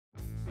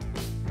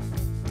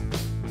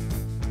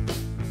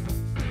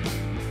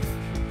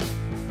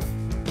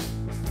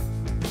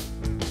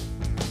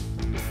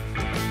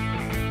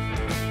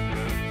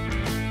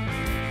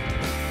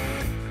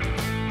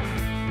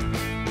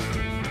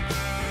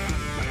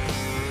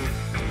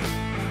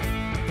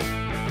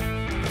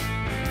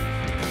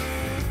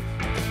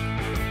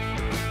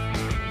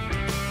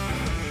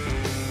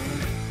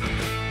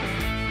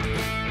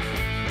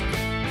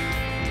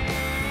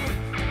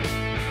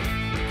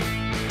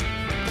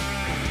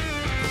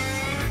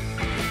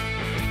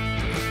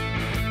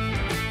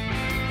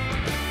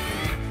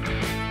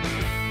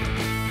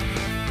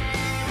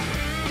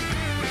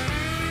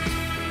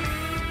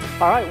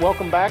All right,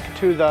 welcome back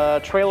to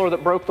the trailer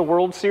that broke the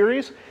world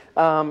series.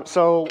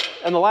 So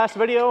in the last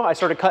video, I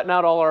started cutting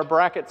out all our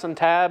brackets and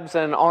tabs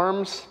and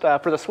arms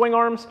for the swing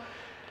arms.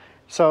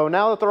 So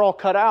now that they're all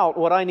cut out,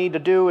 what I need to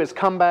do is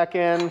come back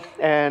in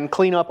and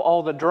clean up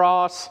all the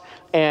dross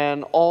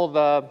and all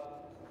the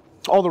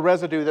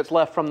residue that's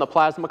left from the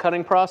plasma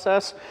cutting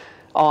process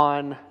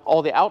on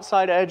all the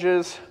outside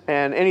edges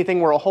and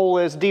anything where a hole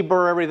is,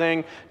 deburr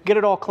everything, get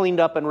it all cleaned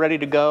up and ready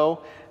to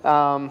go,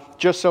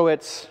 just so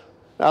it's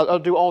I'll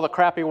do all the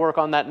crappy work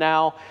on that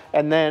now,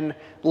 and then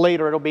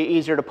later it'll be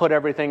easier to put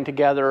everything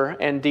together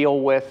and deal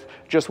with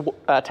just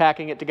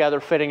tacking it together,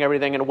 fitting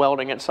everything, and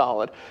welding it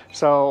solid.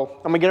 So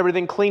I'm gonna get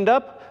everything cleaned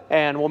up,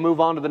 and we'll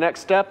move on to the next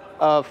step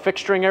of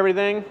fixturing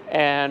everything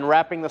and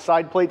wrapping the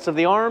side plates of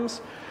the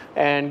arms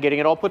and getting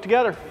it all put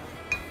together.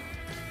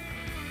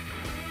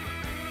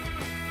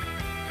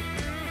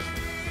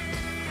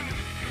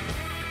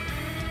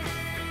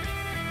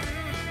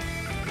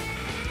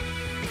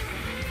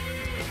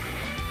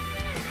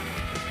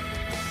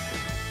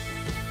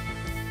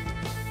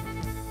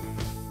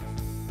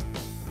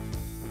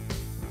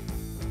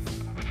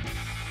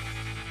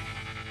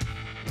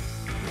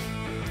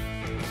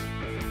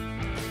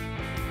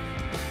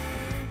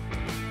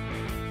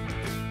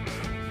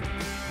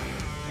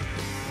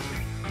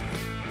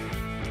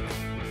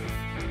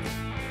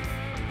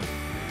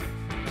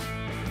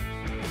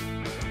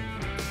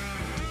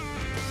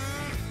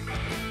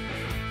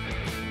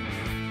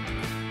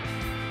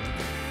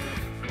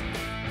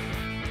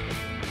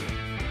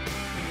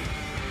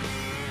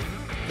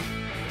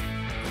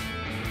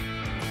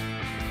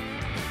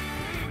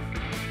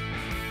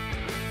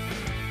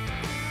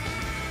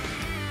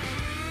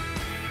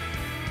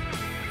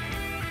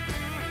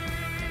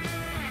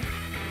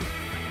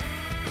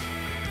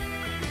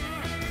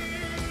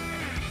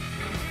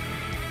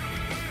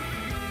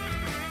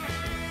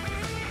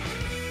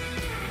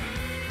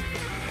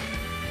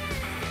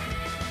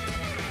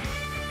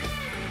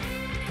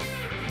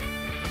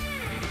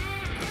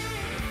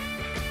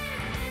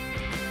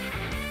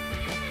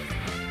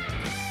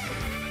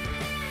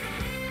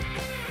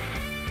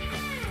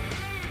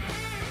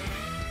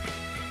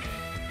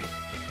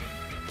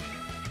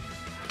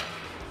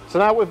 So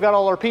now we've got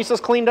all our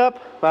pieces cleaned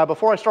up.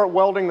 Before I start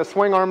welding the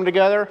swing arm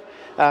together,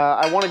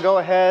 I want to go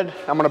ahead,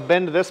 I'm going to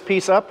bend this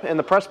piece up in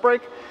the press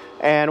brake.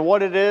 And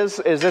what it is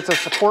it's a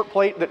support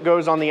plate that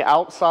goes on the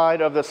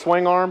outside of the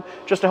swing arm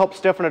just to help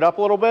stiffen it up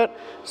a little bit.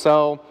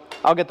 So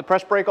I'll get the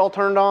press brake all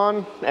turned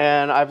on,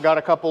 and I've got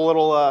a couple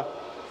little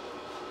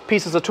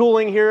pieces of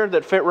tooling here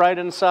that fit right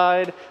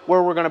inside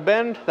where we're going to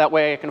bend. That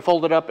way I can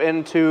fold it up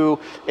into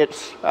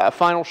its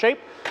final shape.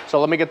 So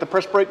let me get the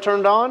press brake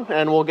turned on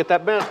and we'll get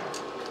that bent.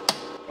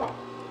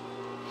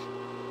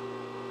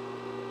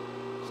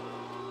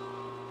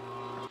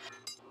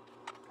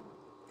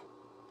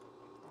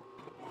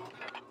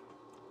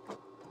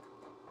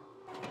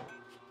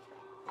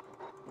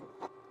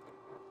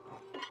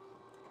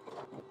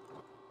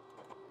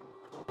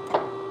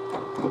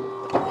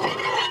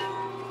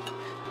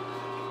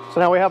 So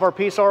now we have our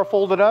piece all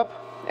folded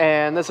up,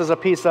 and this is a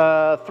piece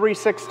of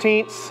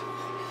 3/16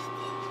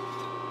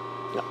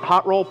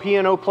 hot roll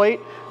P&O plate.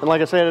 And like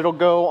I said, it'll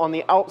go on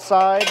the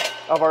outside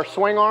of our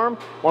swing arm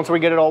once we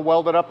get it all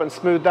welded up and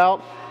smoothed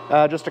out,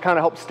 just to kind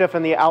of help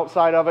stiffen the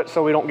outside of it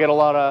so we don't get a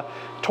lot of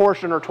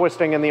torsion or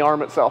twisting in the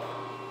arm itself.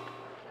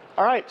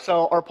 All right,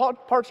 so our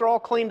parts are all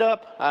cleaned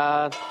up.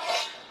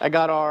 I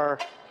got our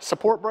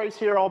support brace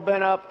here all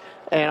bent up,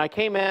 and I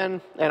came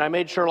in and I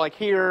made sure, like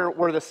here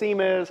where the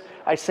seam is,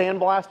 I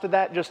sandblasted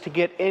that just to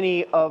get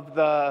any of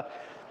the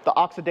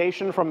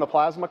oxidation from the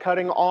plasma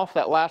cutting off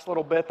that last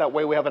little bit. That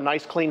way we have a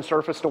nice clean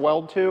surface to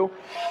weld to.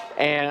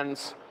 And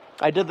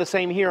I did the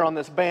same here on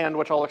this band,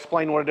 which I'll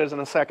explain what it is in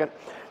a second.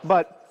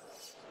 But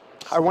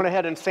I went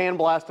ahead and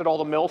sandblasted all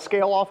the mill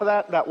scale off of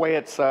that. That way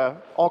it's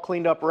all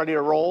cleaned up, ready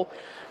to roll.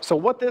 So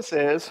what this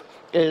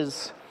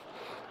is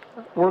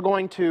we're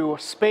going to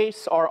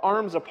space our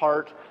arms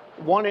apart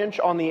 1 inch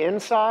on the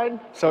inside,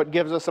 so it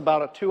gives us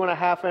about a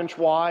 2.5 inch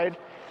wide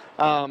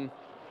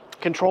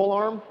control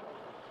arm.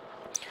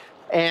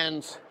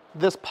 And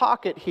this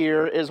pocket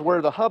here is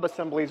where the hub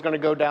assembly is going to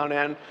go down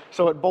in,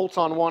 so it bolts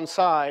on one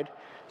side.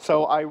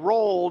 So I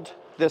rolled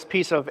this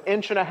piece of 1.5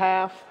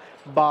 inch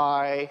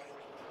by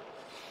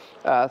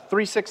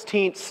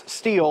 3/16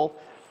 steel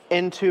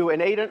into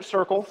an 8-inch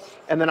circle,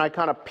 and then I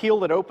kind of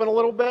peeled it open a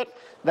little bit.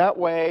 That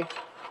way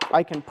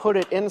I can put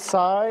it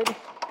inside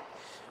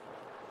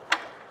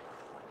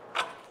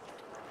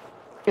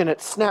and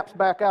it snaps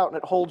back out and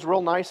it holds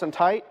real nice and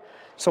tight.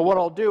 So what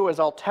I'll do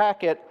is I'll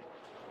tack it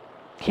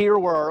here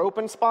where our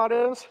open spot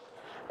is,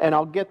 and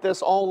I'll get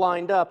this all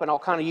lined up, and I'll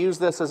kind of use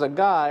this as a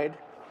guide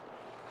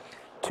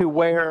to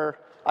where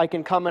I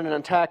can come in and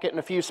attack it in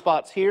a few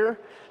spots here,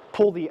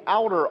 pull the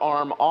outer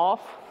arm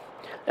off,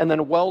 and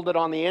then weld it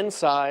on the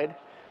inside.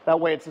 That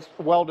way it's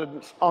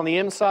welded on the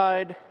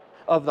inside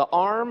of the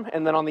arm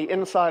and then on the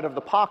inside of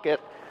the pocket.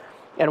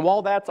 And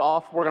while that's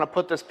off, we're going to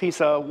put this piece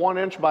of 1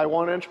 inch by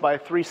 1 inch by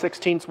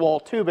 3/16 wall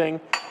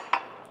tubing.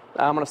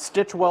 I'm going to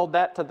stitch weld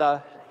that to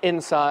the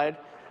inside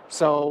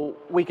So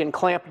we can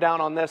clamp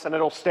down on this and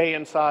it'll stay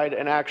inside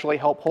and actually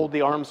help hold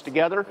the arms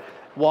together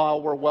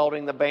while we're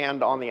welding the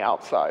band on the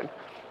outside.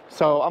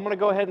 So I'm going to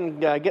go ahead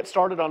and get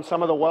started on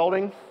some of the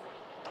welding,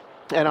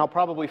 and I'll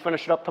probably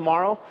finish it up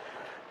tomorrow.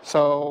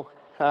 So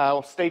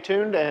stay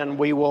tuned and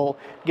we will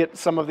get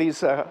some of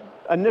these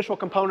initial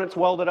components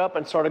welded up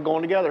and started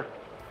going together.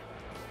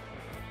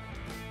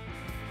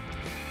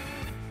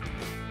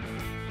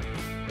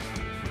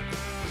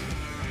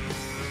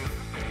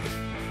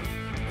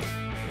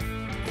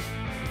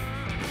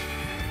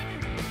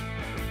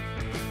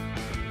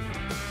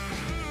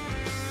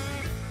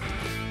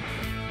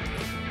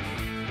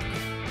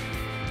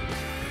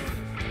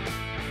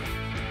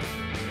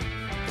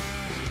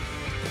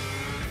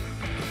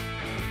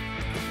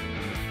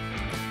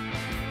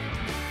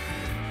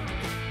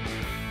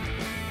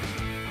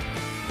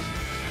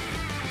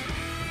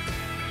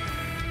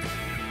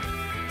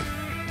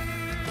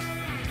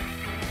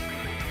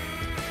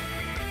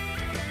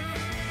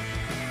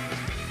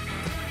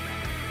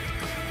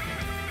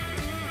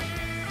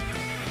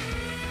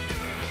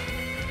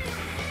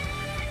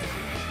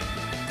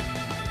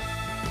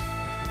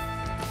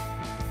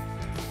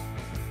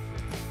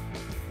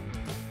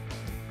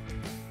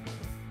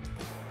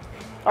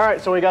 All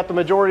right, so we got the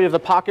majority of the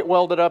pocket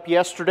welded up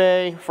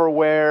yesterday for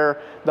where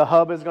the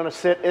hub is going to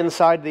sit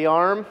inside the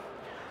arm.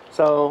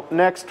 So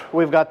next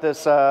we've got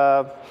this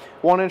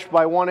 1 inch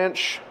by 1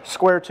 inch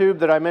square tube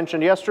that I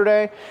mentioned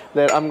yesterday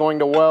that I'm going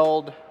to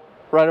weld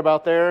right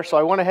about there. So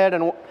I went ahead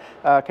and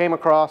came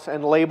across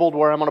and labeled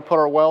where I'm going to put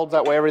our welds.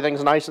 That way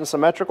everything's nice and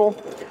symmetrical,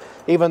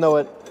 even though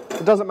it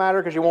doesn't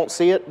matter because you won't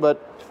see it,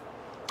 but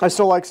I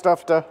still like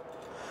stuff to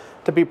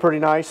be pretty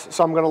nice.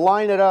 So I'm going to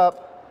line it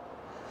up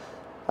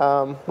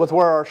with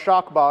where our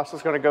shock boss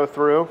is going to go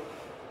through,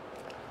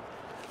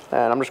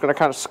 and I'm just going to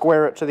kind of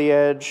square it to the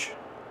edge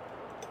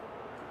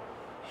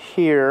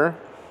here,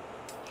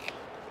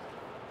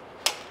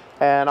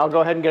 and I'll go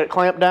ahead and get it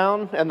clamped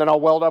down, and then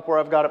I'll weld up where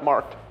I've got it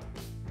marked.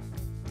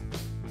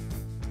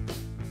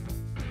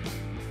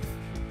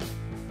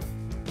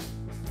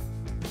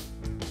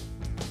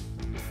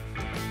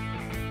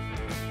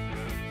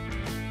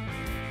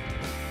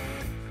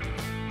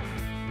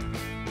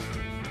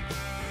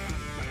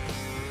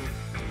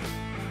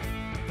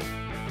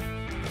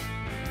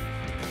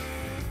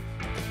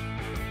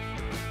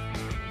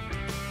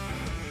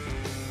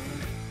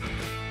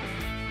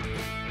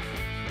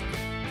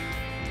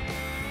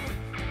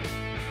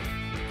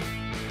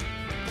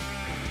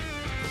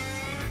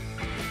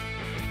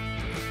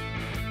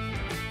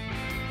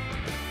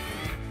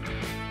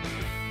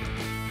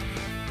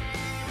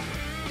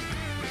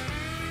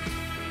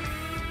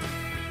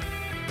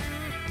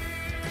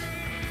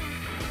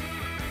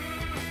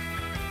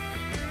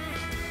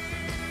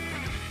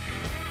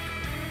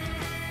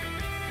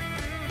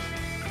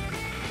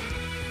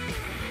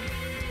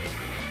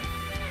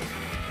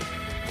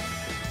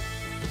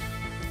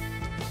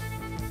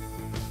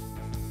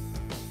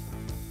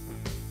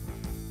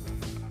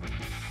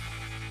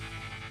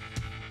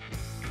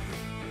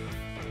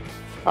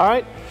 All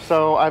right,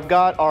 so I've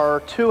got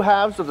our two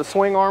halves of the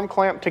swing arm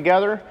clamped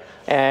together,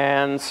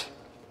 and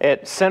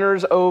it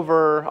centers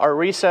over our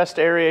recessed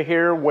area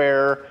here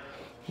where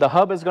the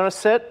hub is going to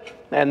sit,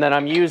 and then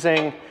I'm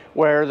using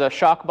where the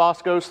shock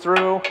boss goes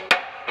through,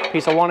 a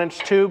piece of 1 inch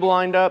tube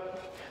lined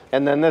up,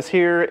 and then this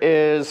here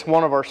is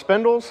one of our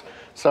spindles.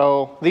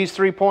 So these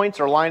 3 points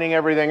are lining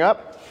everything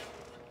up.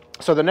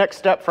 So the next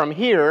step from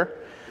here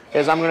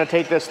is I'm going to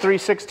take this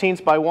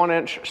 3/16 by 1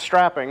 inch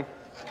strapping,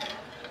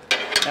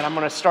 and I'm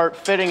going to start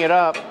fitting it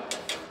up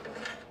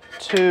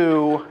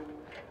to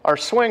our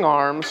swing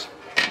arms.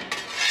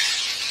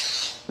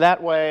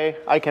 That way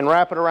I can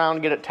wrap it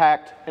around, get it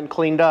tacked and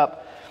cleaned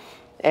up.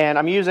 And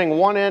I'm using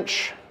 1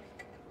 inch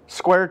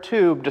square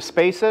tube to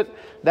space it.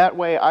 That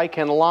way I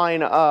can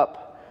line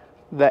up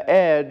the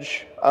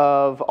edge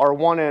of our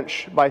 1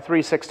 inch by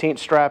 3/16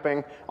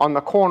 strapping on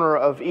the corner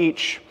of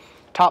each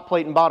top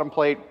plate and bottom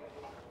plate.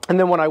 And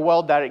then when I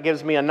weld that, it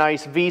gives me a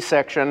nice V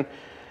section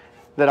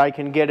that I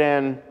can get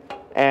in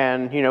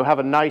and, you know, have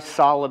a nice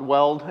solid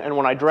weld. And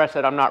when I dress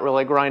it, I'm not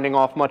really grinding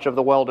off much of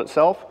the weld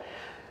itself.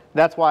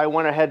 That's why I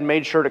went ahead and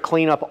made sure to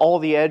clean up all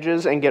the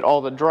edges and get all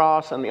the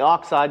dross and the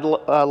oxide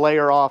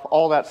layer off,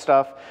 all that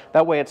stuff.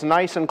 That way it's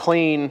nice and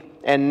clean,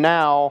 and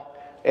now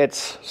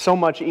it's so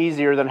much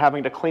easier than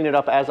having to clean it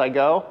up as I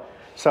go.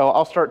 So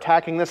I'll start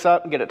tacking this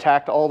up and get it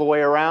tacked all the way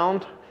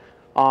around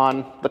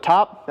on the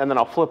top, and then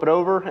I'll flip it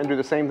over and do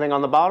the same thing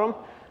on the bottom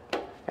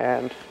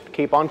and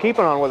keep on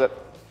keeping on with it.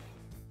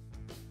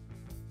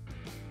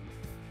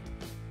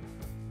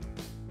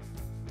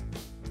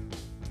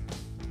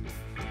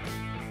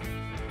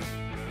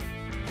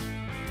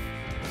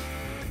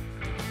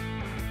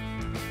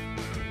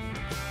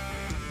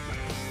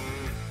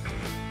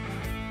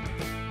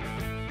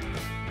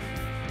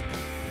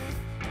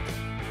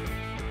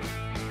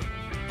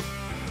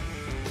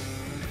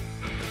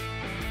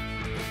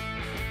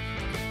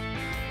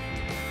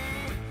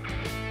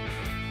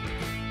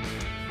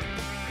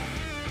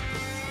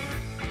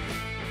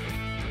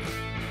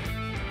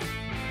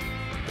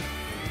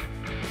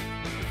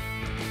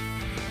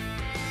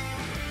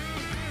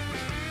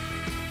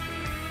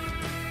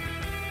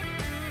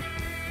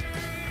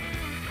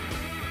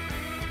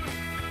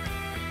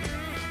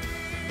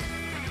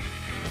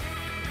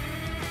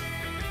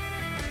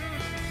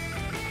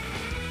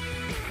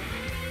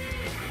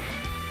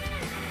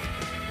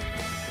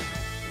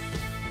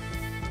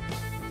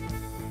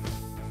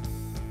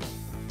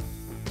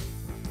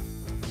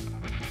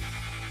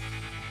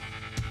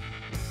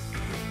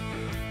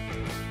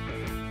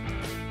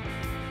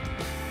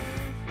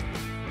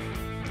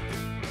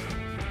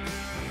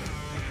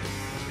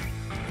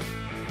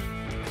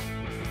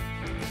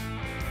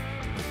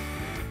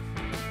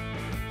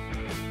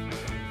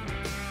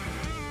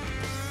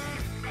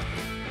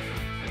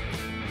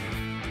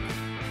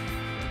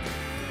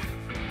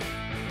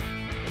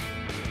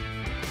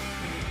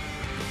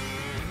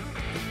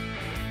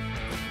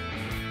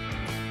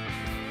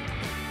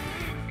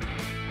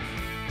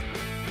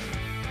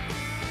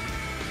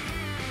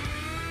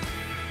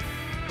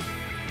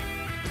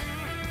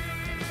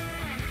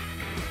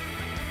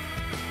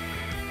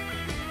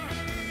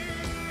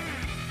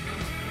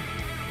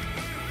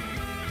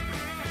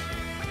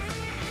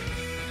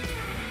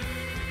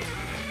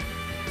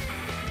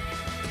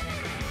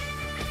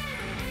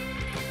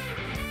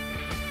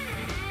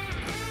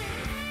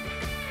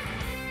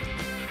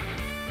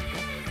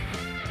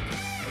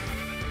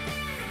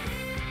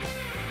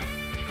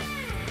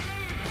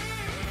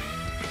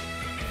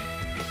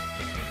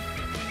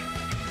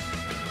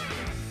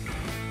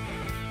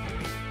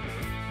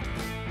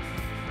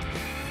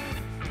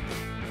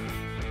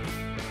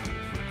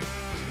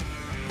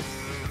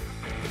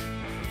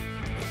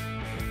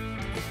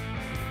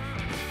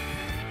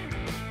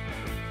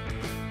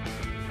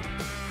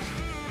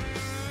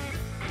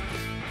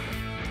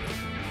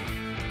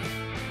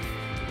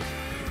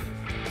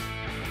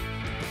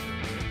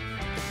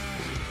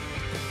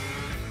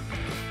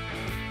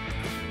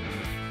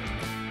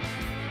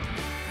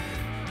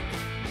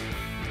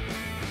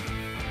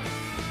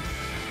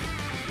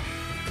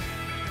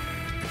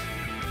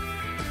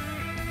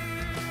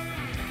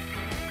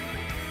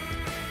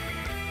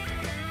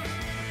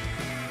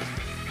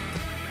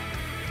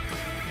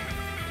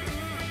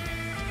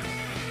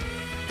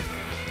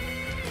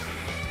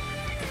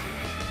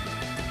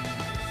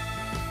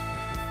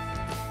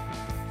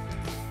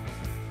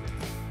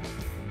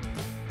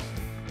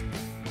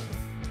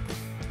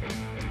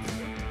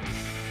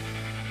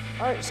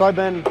 All right, so I've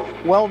been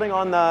welding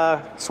on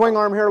the swing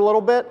arm here a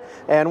little bit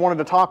and wanted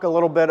to talk a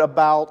little bit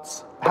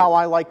about how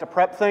I like to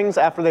prep things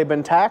after they've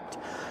been tacked.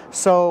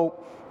 So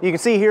you can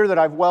see here that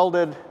I've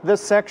welded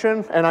this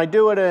section, and I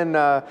do it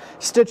in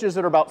stitches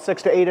that are about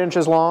 6 to 8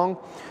 inches long.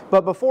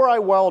 But before I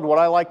weld, what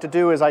I like to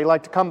do is I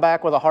like to come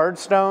back with a hard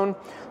stone,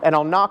 and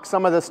I'll knock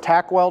some of this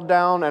tack weld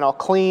down, and I'll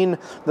clean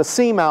the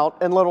seam out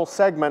in little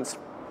segments.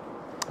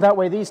 That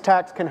way these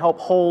tacks can help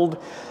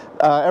hold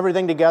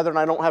everything together, and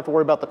I don't have to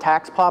worry about the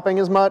tacks popping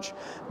as much.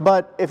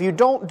 But if you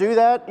don't do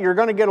that, you're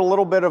going to get a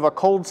little bit of a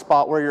cold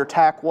spot where your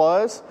tack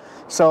was.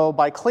 So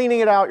by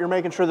cleaning it out, you're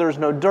making sure there's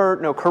no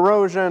dirt, no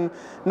corrosion,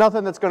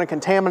 nothing that's going to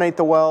contaminate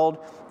the weld,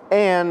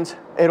 and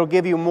it'll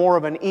give you more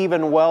of an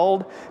even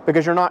weld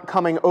because you're not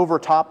coming over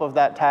top of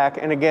that tack.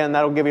 And again,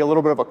 that'll give you a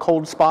little bit of a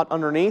cold spot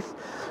underneath.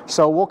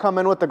 So we'll come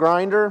in with the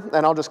grinder,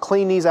 and I'll just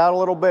clean these out a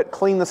little bit,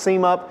 clean the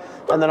seam up,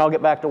 and then I'll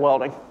get back to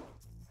welding.